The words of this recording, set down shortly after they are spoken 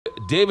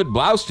David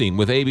Blaustein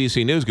with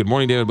ABC News. Good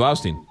morning, David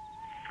Blaustein.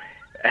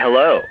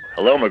 Hello.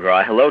 Hello,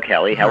 McGraw. Hello,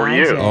 Kelly. How are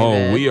you? David.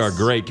 Oh, we are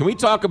great. Can we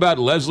talk about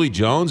Leslie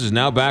Jones is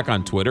now back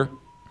on Twitter?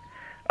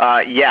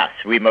 Yes,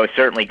 we most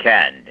certainly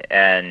can.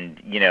 And,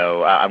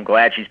 I'm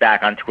glad she's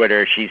back on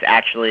Twitter. She's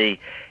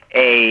actually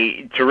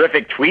a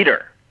terrific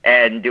tweeter.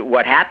 And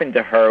what happened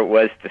to her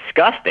was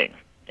disgusting,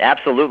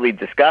 absolutely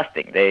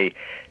disgusting. They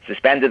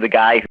suspended the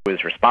guy who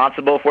was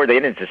responsible for it.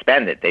 They didn't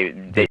suspend it.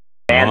 They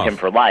banned him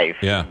for life.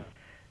 Yeah.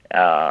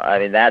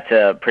 That's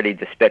a pretty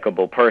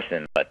despicable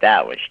person, but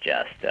that was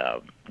just,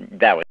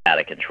 that was out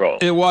of control.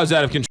 It was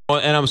out of control,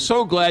 and I'm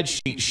so glad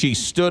she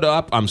stood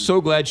up. I'm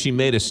so glad she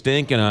made a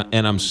stink, and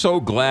I'm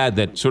so glad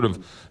that sort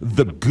of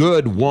the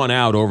good won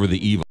out over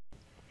the evil.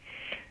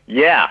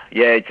 Yeah,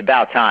 it's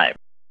about time.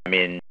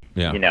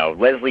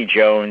 Leslie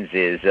Jones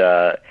is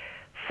a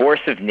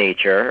force of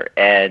nature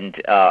and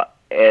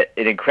an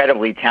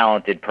incredibly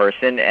talented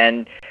person,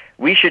 and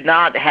we should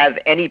not have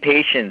any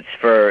patience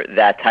for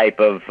that type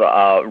of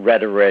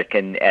rhetoric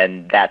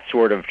and that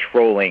sort of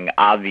trolling,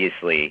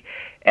 obviously.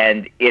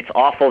 And it's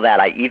awful that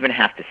I even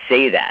have to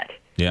say that.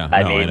 Yeah,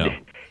 I know.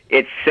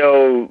 It's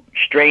so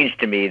strange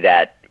to me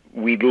that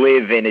we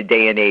live in a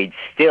day and age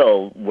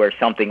still where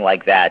something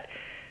like that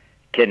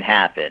can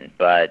happen,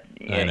 but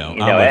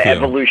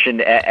evolution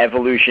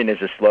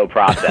is a slow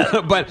process.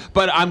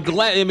 but I'm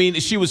glad. I mean,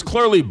 she was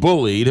clearly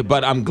bullied,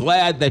 but I'm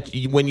glad that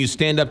when you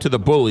stand up to the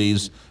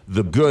bullies,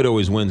 the good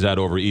always wins out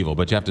over evil.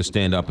 But you have to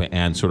stand up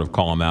and sort of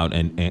call them out,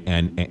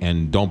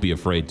 and don't be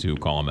afraid to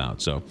call them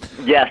out. So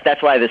yes,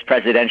 that's why this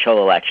presidential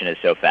election is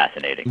so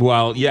fascinating.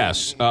 Well,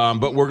 yes,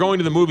 but we're going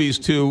to the movies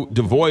to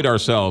devoid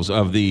ourselves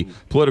of the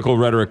political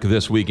rhetoric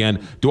this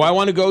weekend. Do I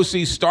want to go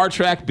see Star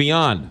Trek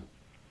Beyond?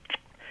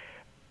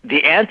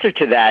 The answer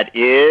to that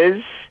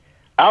is,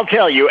 I'll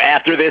tell you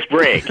after this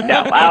break.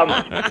 No,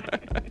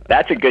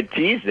 that's a good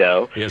tease,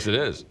 though. Yes, it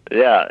is.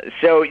 Yeah.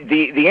 So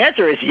the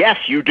answer is yes,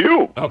 you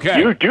do. Okay.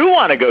 You do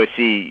want to go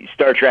see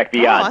Star Trek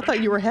Beyond. Oh, I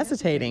thought you were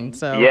hesitating.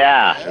 So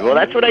yeah. Well,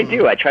 that's what I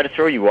do. I try to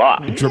throw you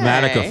off.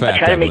 Dramatic effect. I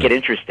try to make it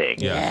interesting.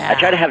 Yeah. I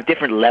try to have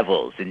different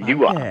levels and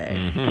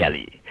nuance,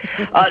 Kelly.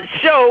 I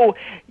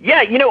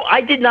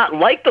did not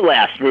like the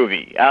last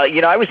movie.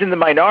 I was in the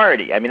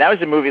minority. I mean, that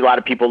was a movie a lot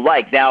of people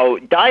liked. Now,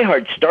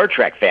 diehard Star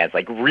Trek fans,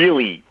 like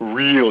really,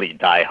 really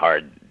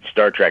diehard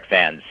Star Trek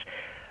fans,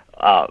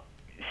 I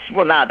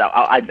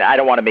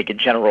don't want to make a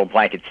general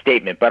blanket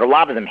statement, but a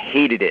lot of them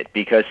hated it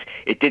because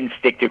it didn't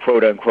stick to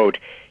quote-unquote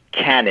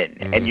canon.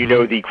 Mm-hmm.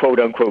 And the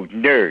quote-unquote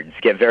nerds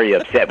get very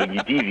upset when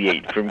you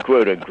deviate from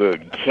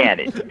quote-unquote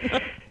canon.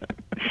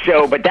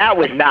 So, but that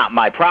was not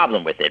my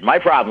problem with it. My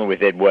problem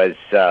with it was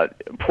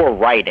poor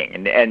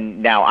writing.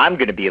 And now I'm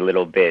going to be a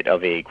little bit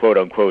of a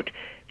quote-unquote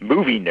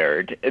movie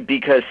nerd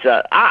because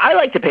I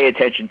like to pay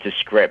attention to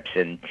scripts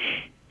and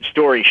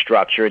story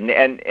structure.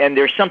 And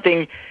there's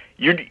something,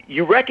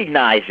 you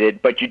recognize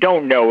it, but you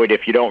don't know it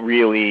if you don't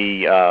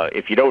really,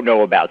 if you don't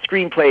know about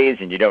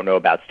screenplays and you don't know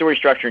about story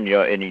structure and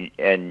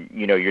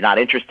you're not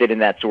interested in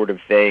that sort of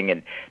thing.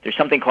 And there's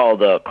something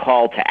called a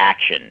call to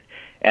action.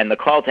 And the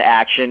call to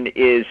action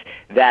is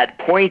that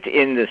point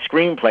in the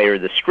screenplay or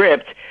the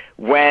script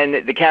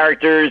when the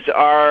characters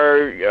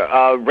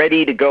are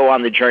ready to go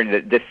on the journey,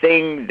 the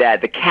thing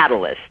the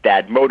catalyst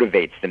that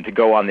motivates them to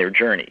go on their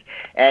journey.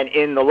 And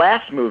in the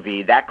last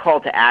movie, that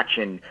call to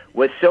action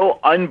was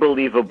so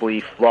unbelievably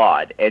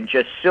flawed and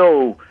just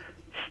so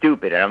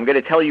stupid. And I'm going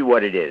to tell you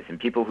what it is. And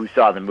people who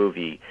saw the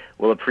movie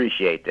will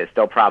appreciate this.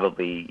 They'll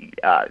probably,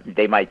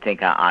 they might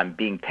think I'm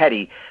being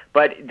petty.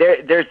 But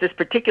there's this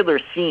particular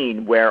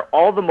scene where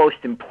all the most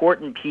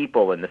important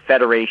people in the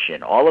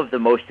Federation, all of the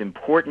most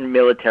important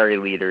military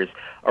leaders,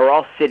 are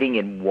all sitting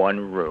in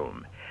one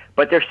room.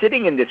 But they're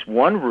sitting in this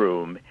one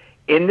room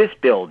in this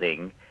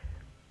building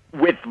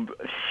with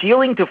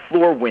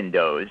ceiling-to-floor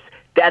windows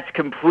that's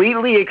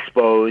completely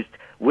exposed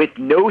with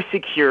no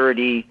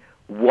security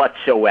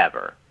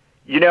whatsoever.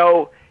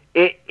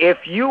 If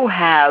you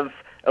have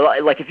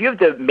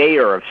the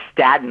mayor of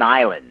Staten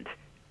Island,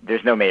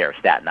 there's no mayor of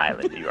Staten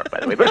Island, New York, by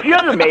the way. But if you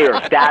have the mayor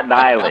of Staten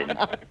Island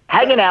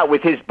hanging out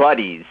with his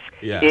buddies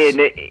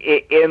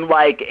in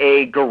like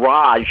a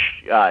garage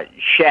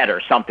shed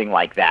or something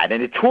like that,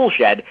 in a tool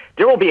shed,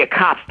 there will be a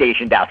cop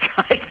stationed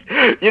outside.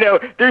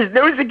 There's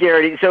no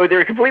security, so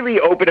they're completely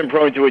open and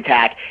prone to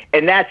attack,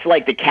 and that's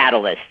like the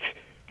catalyst,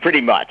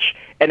 pretty much.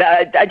 And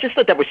I just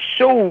thought that was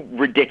so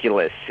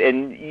ridiculous.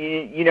 And,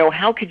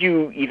 how could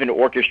you even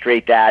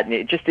orchestrate that? And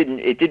it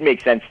didn't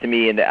make sense to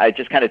me, and it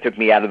just kind of took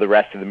me out of the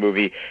rest of the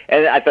movie.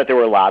 And I thought there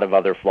were a lot of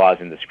other flaws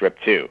in the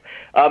script, too.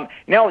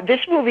 Now, this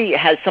movie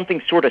has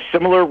something sort of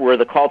similar where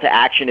the call to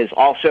action is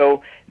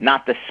also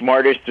not the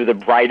smartest or the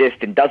brightest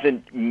and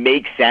doesn't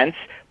make sense,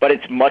 but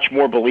it's much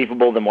more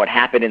believable than what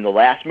happened in the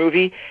last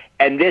movie.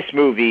 And this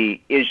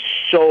movie is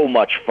so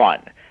much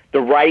fun.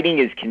 The writing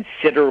is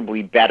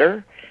considerably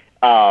better.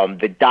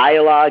 The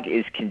dialogue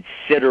is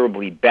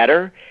considerably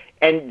better.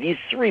 And these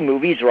three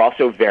movies are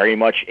also very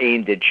much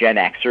aimed at Gen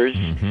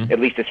Xers,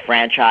 at least this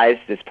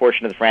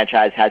portion of the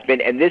franchise has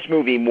been. And this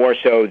movie more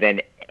so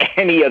than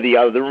any of the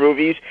other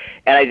movies.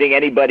 And I think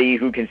anybody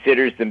who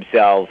considers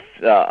themselves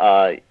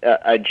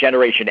a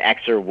Generation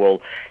Xer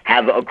will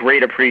have a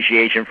great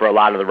appreciation for a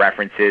lot of the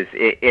references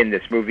in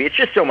this movie. It's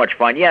just so much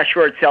fun. Yeah,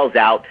 sure, it sells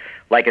out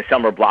like a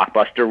summer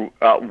blockbuster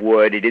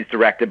would. It is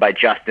directed by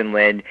Justin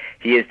Lin.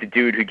 He is the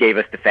dude who gave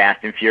us the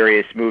Fast and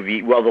Furious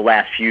movie. Well,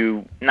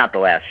 not the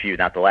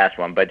last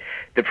one, but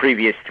the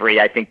previous three,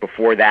 I think,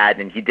 before that.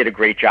 And he did a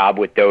great job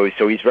with those.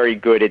 So he's very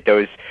good at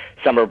those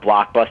summer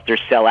blockbuster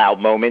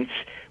sellout moments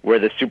where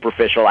the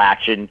superficial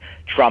action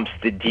trumps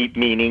the deep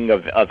meaning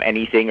of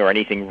anything or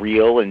anything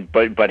real.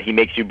 But he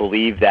makes you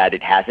believe that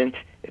it hasn't.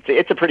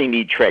 It's a pretty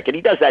neat trick, and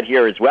he does that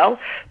here as well.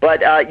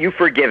 But you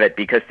forgive it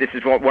because this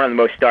is one of the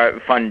most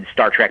fun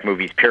Star Trek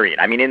movies, period.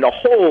 I mean, in the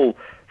whole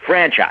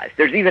franchise,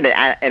 there's even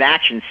an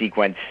action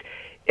sequence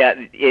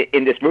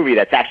in this movie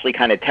that's actually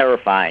kind of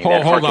terrifying.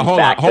 Hold on a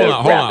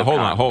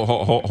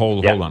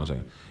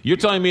second. You're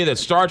telling me that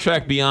Star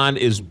Trek Beyond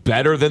is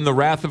better than The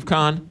Wrath of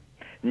Khan?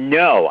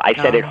 No, I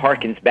said it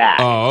harkens back.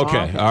 Oh,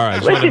 okay. All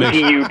right. Listen to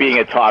you being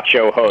a talk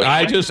show host.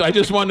 I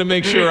just wanted to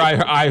make sure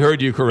I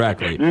heard you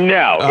correctly.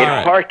 No,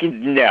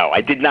 harkens. No, I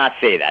did not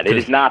say that. It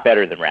is not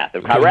better than Wrath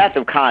of Khan. Wrath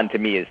of Khan to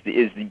me is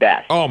the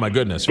best. Oh my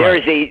goodness!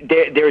 There's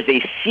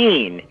a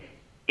scene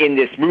in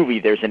this movie.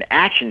 There's an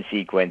action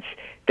sequence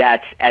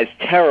that's as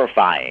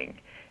terrifying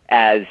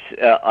as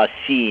a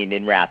scene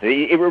in Wrath.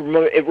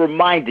 It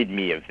reminded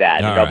me of that.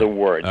 In other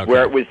words,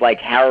 where it was like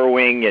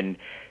harrowing and.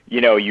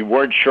 You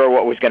weren't sure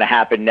what was going to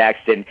happen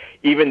next, and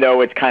even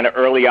though it's kind of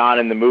early on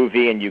in the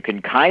movie and you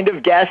can kind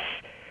of guess,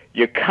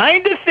 you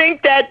kind of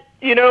think that,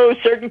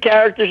 certain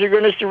characters are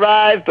going to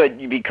survive, but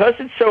because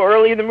it's so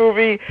early in the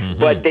movie,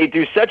 but they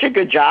do such a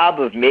good job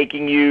of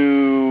making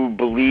you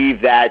believe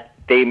that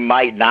they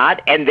might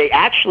not, and they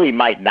actually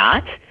might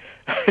not.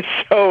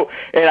 So,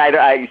 and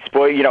I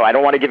spoil, I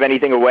don't want to give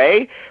anything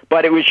away,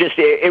 but it was just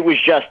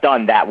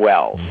done that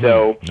well.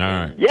 So,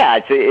 yeah,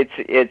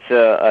 it's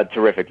a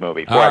terrific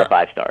movie. 4 out of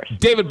 5 stars.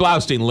 David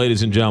Blaustein,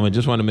 ladies and gentlemen,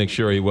 just want to make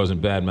sure he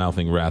wasn't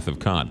bad-mouthing Wrath of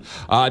Khan.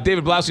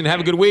 David Blaustein, have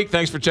a good week.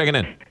 Thanks for checking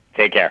in.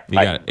 Take care. You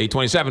got it.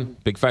 827,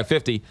 Big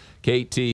 550, KT.